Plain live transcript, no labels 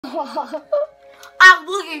I'm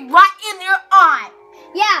looking right in your eye.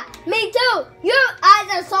 Yeah, me too. Your eyes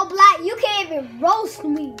are so black, you can't even roast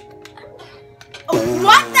me.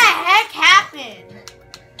 What the heck happened?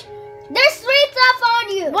 There's 3 stuff on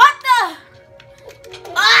you. What the?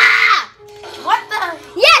 Ah! What the?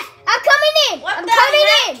 Yes, I'm coming in. What I'm the coming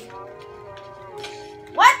heck?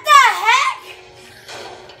 in. What the heck?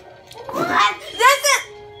 What? This is...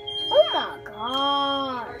 Oh my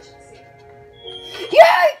god.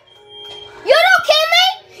 You don't kill me?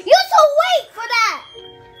 You so wait for that.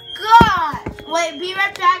 God. Wait, be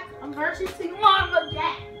right back. I'm purchasing one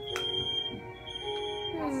again.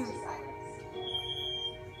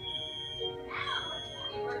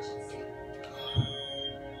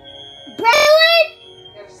 Braylon!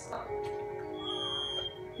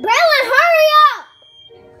 Braylon, hurry up!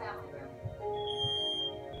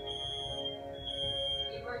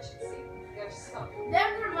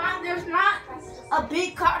 Never mind, there's not a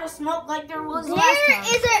big cloud of smoke like there was last There time.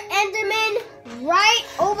 is an Enderman right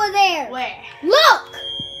over there. Where? Look!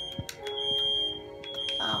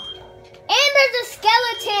 Oh. And there's a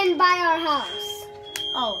skeleton by our house.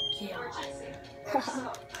 Oh, yeah.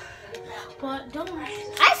 But don't worry.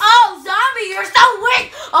 Oh, zombie, you're so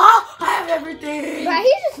weak! Oh, I have everything. right,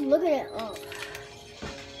 he's just looking at oh.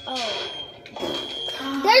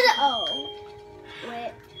 There's a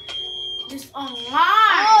wait. Just online.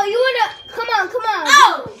 Oh, you wanna come on.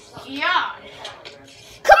 Oh, God.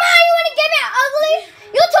 Come on, you wanna get me ugly?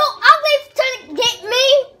 You too ugly to get me?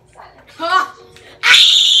 Huh?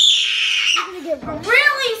 I'm gonna get one.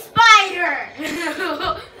 Really, spider?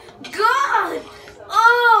 God.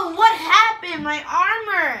 Oh, what happened? My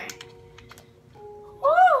armor.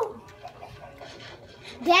 Woo.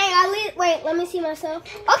 Dang, wait, let me see myself.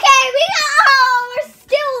 Okay, we're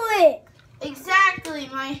still lit. Exactly,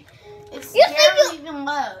 it's You think barely even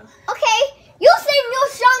low. Okay, you think you're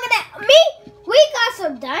stronger than me? We got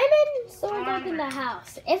some diamonds stored up in the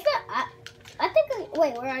house. I think,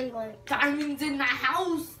 wait, where are you going? Diamonds in the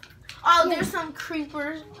house. Oh, Yeah. there's some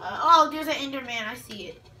creepers. Oh, there's an Enderman. I see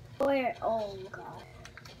it. Where? Oh, God.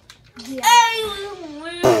 Yeah. Hey,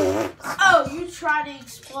 oh, you try to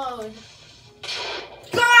explode.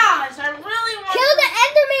 Gosh, I really want Kill the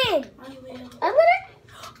Enderman. I will. I'm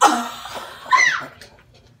gonna.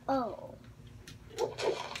 Oh.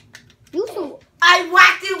 You so. I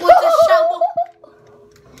whacked it with the shovel.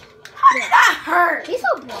 How did that hurt? He's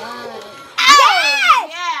so blind. Yes!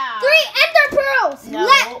 Yeah. 3 ender pearls. No,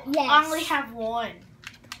 Yes. I only have 1.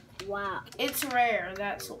 Wow. It's rare.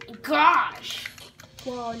 That's gosh.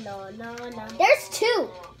 Well, no. There's 2.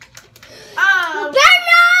 Oh. They're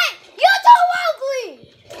not. You're too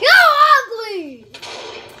ugly. You're ugly.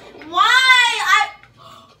 Why?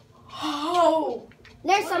 Oh.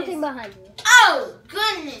 There's What something is- behind you. Oh,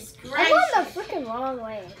 goodness I'm gracious. going the freaking wrong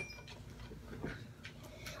way.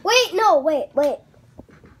 Wait.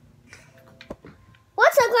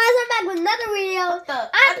 What's up, guys? I'm back with another video. What the?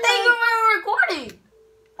 I think we were recording.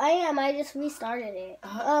 I am. I just restarted it.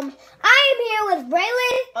 I am here with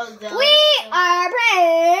Braylon. Oh, We are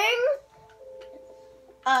playing.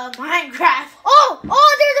 Minecraft. Oh,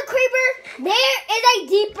 there's a creeper. There is a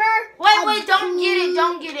deeper. Wait, don't get it.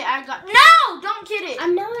 Don't get it. No, don't get it.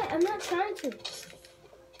 I'm not trying to.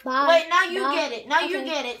 Bye. Wait, now you Bye. get it. Now you Okay.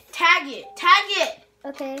 get it. Tag it.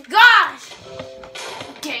 Okay. Gosh.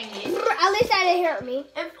 Dang it. At least that didn't hurt me.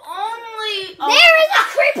 If only. Oh. There is a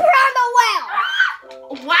creeper on the well.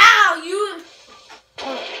 Wow, you.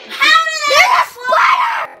 How did There's a that?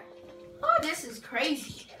 spider. Oh, this is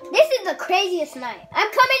crazy. This is the craziest night. I'm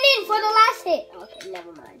coming in for the last hit. Okay,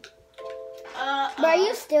 never mind. Bro,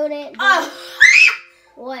 you still didn't.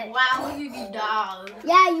 What? Wow, look at you dogs.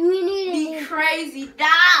 Yeah, you need The crazy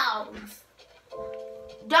dogs.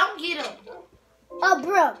 Don't get them. Oh,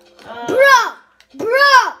 bro.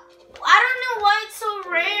 I don't know why it's so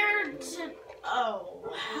rare to. Oh,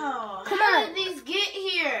 Come how on. did these get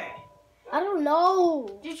here? I don't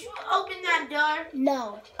know. Did you open that door?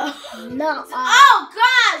 No. Oh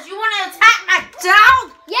gosh, you want to attack my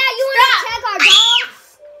dog? Yeah, you want to attack our dogs?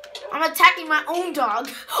 I'm attacking my own dog.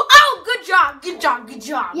 Oh, good job.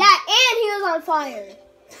 Yeah, and he was on fire.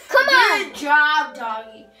 Come on. Good job,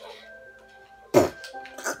 doggy.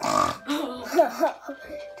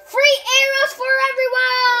 Free arrows for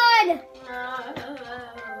everyone.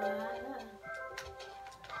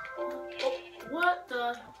 What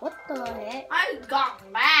the heck? I got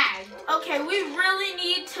mad. Okay, we really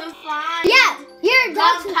need to find Your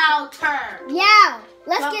dogs. gunpowder. Yeah,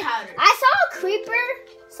 let's get. Gunpowder. I saw a creeper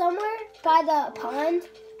somewhere by the pond.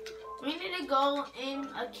 We need to go in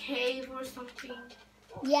a cave or something.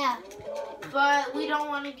 Yeah. But we don't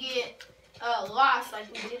want to get lost like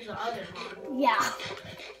we did the other one. Yeah.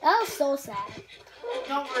 That was so sad.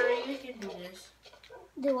 Don't worry, you can do this.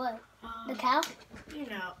 Do what? The cow? You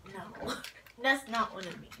know, no. That's not what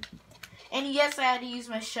I mean. And yes, I had to use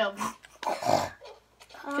my shovel.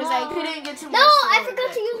 Because I couldn't get to my No, I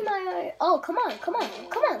forgot to use my... Oh, come on. You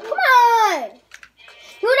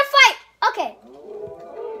want to fight? Okay.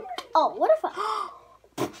 Oh, what if I...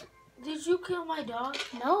 Did you kill my dog?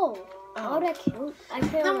 No. Oh, that cute. I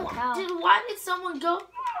killed a cow. Why did someone go?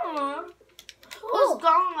 Who's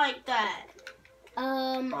gone like that?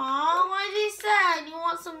 Aw, why is he sad? You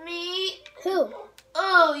want some meat? Who?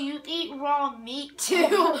 Oh, you eat raw meat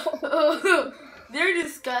too. They're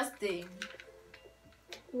disgusting.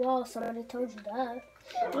 Well, somebody told you that.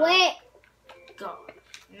 Wait. God,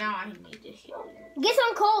 now I need to heal you. Get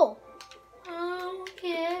some coal.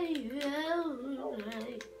 Okay.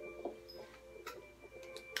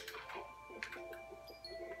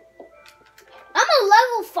 I'm a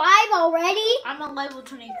level 5 already. I'm a level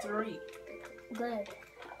 23. Good.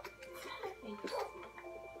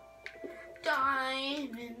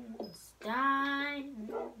 Diamonds,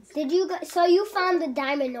 diamonds. Did you guys, so you found the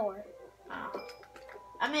diamond ore?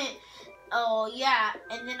 I mean, oh yeah,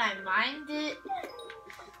 and then I mined it.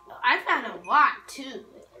 I found a lot too.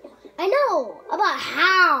 I know. About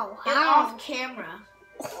how? And off camera.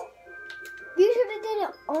 You should have did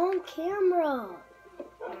it on camera.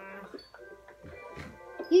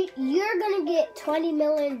 You're gonna get 20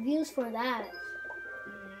 million views for that.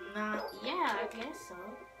 Yeah, I guess so.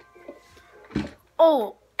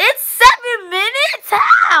 Oh, it's 7 minutes?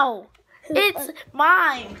 How? It's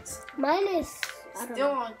mine. Mine is Still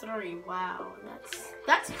on 3. Wow,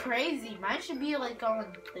 that's crazy. Mine should be like on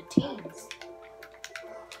the teens.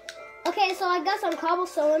 Okay, so I got some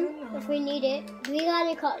cobblestone if we need it. Do we got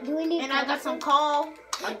any? Do we need? And I got some coal.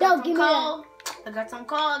 No, give me that. I got some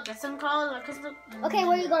coal. Okay,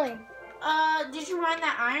 where are you going? Did you mine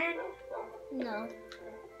that iron? No.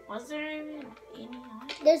 Was there even any iron?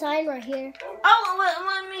 There's iron right here. Oh,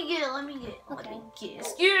 let me get it. Okay.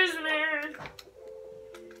 Excuse me.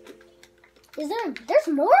 Is there? There's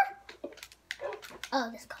more? Oh,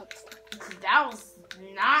 this cobblestone. That was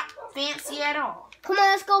not fancy at all. Come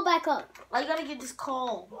on, let's go back up. I gotta get this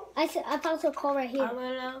coal. I found some coal right here.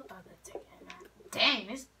 Dang,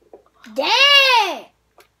 this. Dang!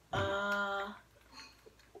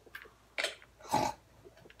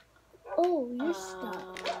 Oh, you're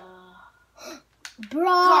stuck. Bro!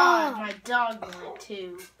 God, my dog went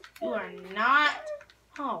too. You are not.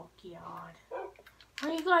 Oh, God. Are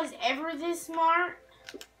you guys ever this smart?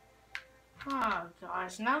 Oh,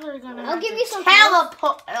 gosh. Now they're gonna I'll give you some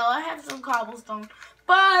teleport. Oh, I have some cobblestone.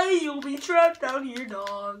 Bye. You'll be trapped down here,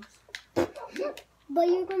 dogs. But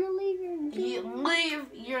you're gonna leave You leave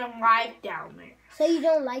your life down there. So you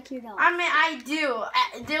don't like your dog? I mean, I do.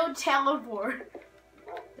 They'll teleport.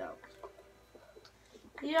 No.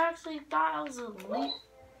 You actually thought I was a leaf?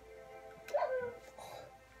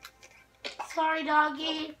 Sorry,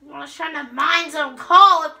 doggy. I was trying to mine some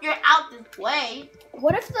coal if you're out this way.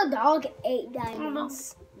 What if the dog ate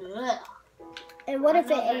diamonds? Ugh. And what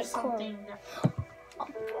if it ate coal?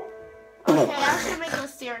 Okay, I should make a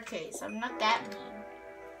staircase. I'm not that mean.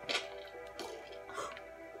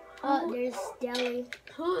 Oh, there's Deli.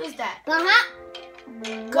 Who is that? Go!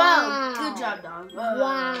 Wow. Good job, dog.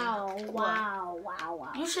 Wow.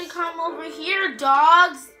 You should come over here,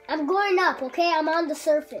 dogs. I'm going up, okay? I'm on the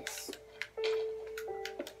surface.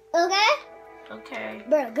 Okay? Okay.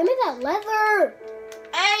 Bro, give me that leather.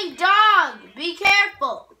 Hey, dog, be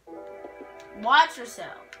careful. Watch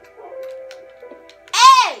yourself.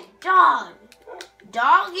 Hey, dog.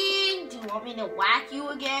 Doggy, do you want me to whack you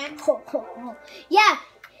again? Yeah.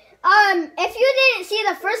 If you didn't see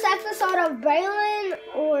the first episode of Braylon,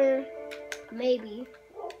 or maybe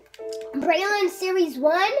Braylon Series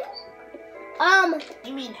 1,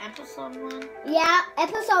 you mean episode 1? Yeah,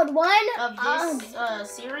 episode 1 of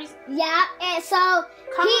this series. Yeah, and so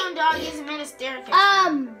come on, dog. He's in a staircase.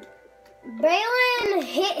 Braylon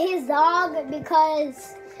hit his dog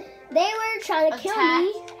because they were trying to kill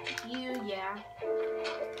me. You, yeah.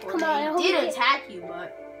 Well, Come on, they did attack you,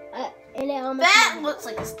 but and it almost that looks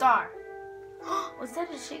like a star. Was that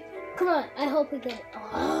a chicken? Come on, I hope we get it.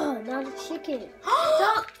 Oh, not a chicken.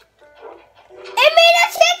 It made a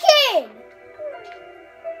chicken!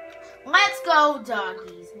 Let's go,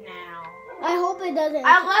 doggies, now. I hope it doesn't.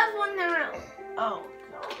 I love when they're... Oh,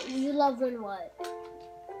 God. You love when what?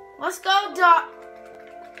 Let's go, dog.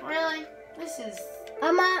 Really? This is...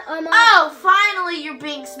 I'm on. Oh, finally you're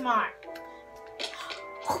being smart.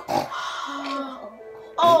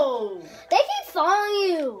 Oh. They keep following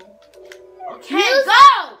you. Okay,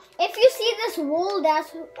 go! If you see this wool,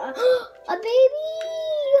 that's a baby.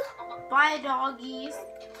 Bye, doggies.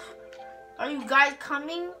 Are you guys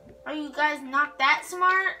coming? Are you guys not that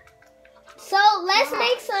smart? So let's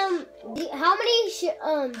make some. How many? Do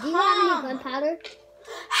you have any gunpowder?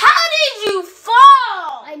 How did you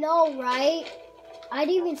fall? I know, right? I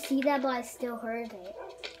didn't even see that, but I still heard it.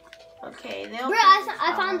 Okay, Bro,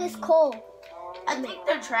 I found this coal. I think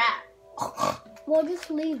they're trapped. We'll just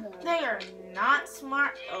leave them. They are not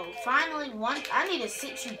smart. Oh, finally one. I need to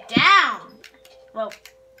sit you down. Well,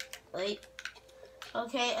 wait.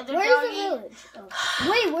 Okay, other Where's doggy. the village? Oh.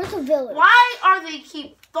 Wait, where's the village? Why are they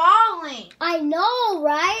keep falling? I know,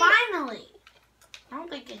 right? Finally. Now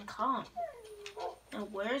they can come. And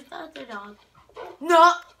where's the other dog?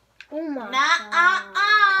 No. Oh my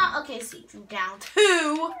God. Okay, sit you down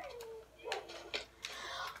too.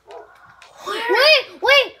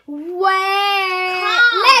 Wait.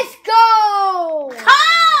 Come. Let's go.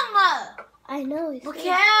 Come. I know.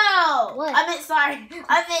 Mikhail. What? Sorry.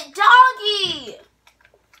 I meant doggy.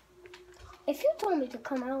 If you told me to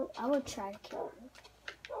come out, I would try to kill you.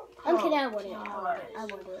 I'm kidding. I wouldn't.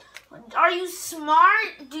 Are you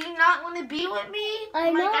smart? Do you not want to be with me?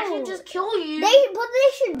 I know. I should just kill you. But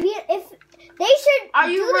they should be. If they should. Are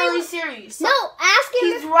you really serious? No. Ask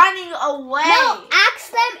him. He's running away. No.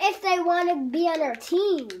 Ask them if they want to be on our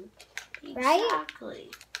team. Right?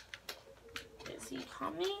 Exactly. Is he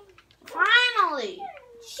coming? Finally.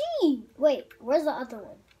 Gee. Wait. Where's the other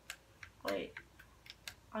one? Wait.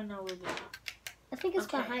 I know where they are. I think it's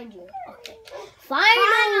behind you. Okay.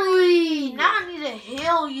 Finally! Now I need to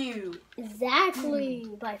heal you. Exactly.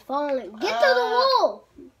 By falling. Get to the wall.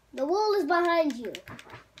 The wall is behind you.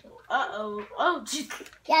 Uh-oh. Oh, geez.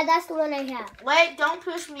 Yeah, that's the one I have. Wait, don't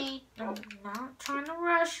push me. I'm not trying to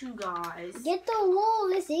rush you guys. Get the wall.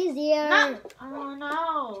 It's easier. No. Oh,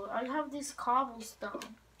 no. I have this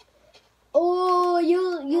cobblestone. Oh, you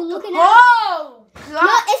looking at? Oh, God.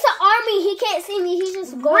 No, it's an army. He can't see me. He's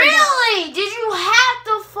just going. Really? Down. Did you have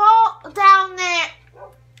to fall down there?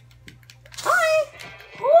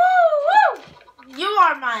 Woo, woo. You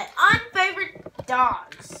are my unfavorite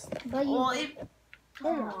dogs. But you.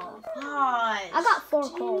 Oh, gosh. I got 4 Do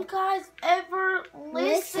coal. you guys ever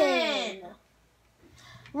listen?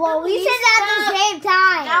 Well, we said that at the same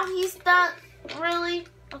time. Now he's stuck. Really?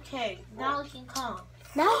 Okay, now we can come.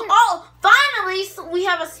 Now finally, so we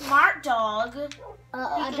have a smart dog. He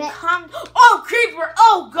I can bet. come. Oh, creeper!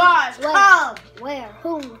 Oh gosh, Where? come! Where?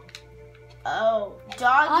 Who? Oh,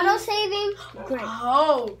 doggy. Auto saving. Great.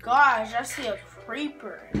 Oh gosh, I see a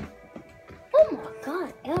creeper. Oh my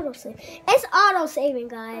God! Auto save. It's auto saving,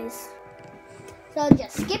 guys. So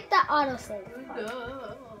just skip the auto save.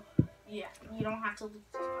 Yeah, you don't have to.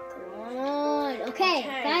 Come on. Okay.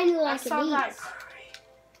 Finally, I can eat.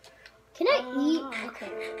 Can I eat?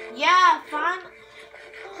 Okay. Yeah, fine.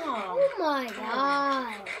 Oh my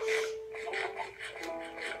God.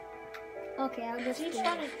 Okay, I'll just. He's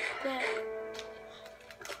trying to get.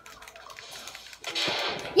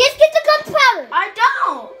 Yes, get the gunpowder. I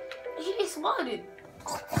don't. He exploded.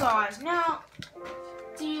 Gosh, now.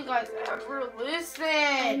 Do you guys ever listen?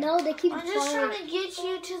 I know they keep. I'm just trying to get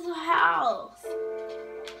you to the house.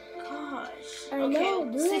 Gosh. I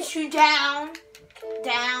know. Sit you down.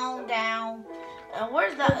 Down. And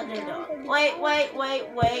where's the other dog?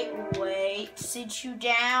 Wait. Sit you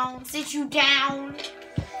down.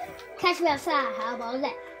 Catch me outside. How about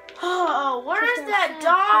that? Oh, where's that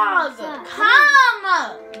dog? Come.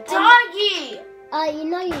 Doggy. You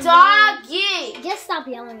know you. Doggy. Just stop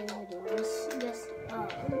yelling when you do this. Oh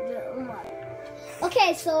my.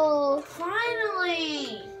 Okay, so.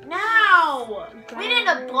 Finally. Now. We need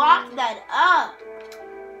to block that up.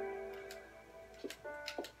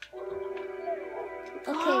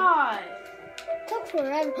 Okay. God. Took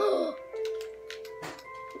forever.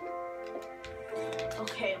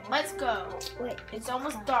 Okay, let's go. Wait. It's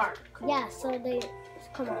almost dark. Yeah, so they.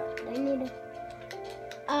 Come on. They need to.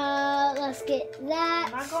 Let's get that.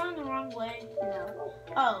 Am I going the wrong way? No.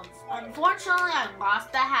 Oh, unfortunately, I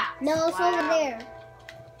lost the house. No, it's over there.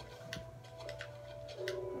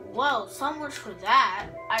 Whoa, so much for that.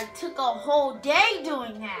 I took a whole day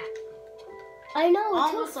doing that. I know.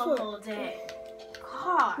 Almost a whole day.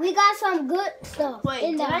 God. We got some good stuff. Wait,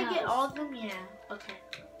 in did the I house. get all of them? Yeah. Okay.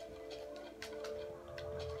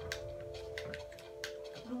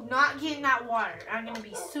 Do not get in that water. I'm gonna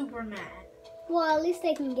be super mad. Well, at least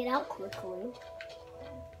they can get out quickly.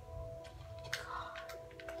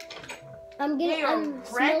 I'm getting. They are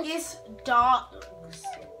reckless dogs.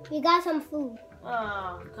 We got some food.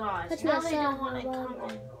 Oh gosh. That's now not they sad, don't want to how come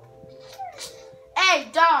in. Hey,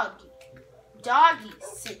 doggy. Doggy,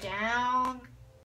 sit down.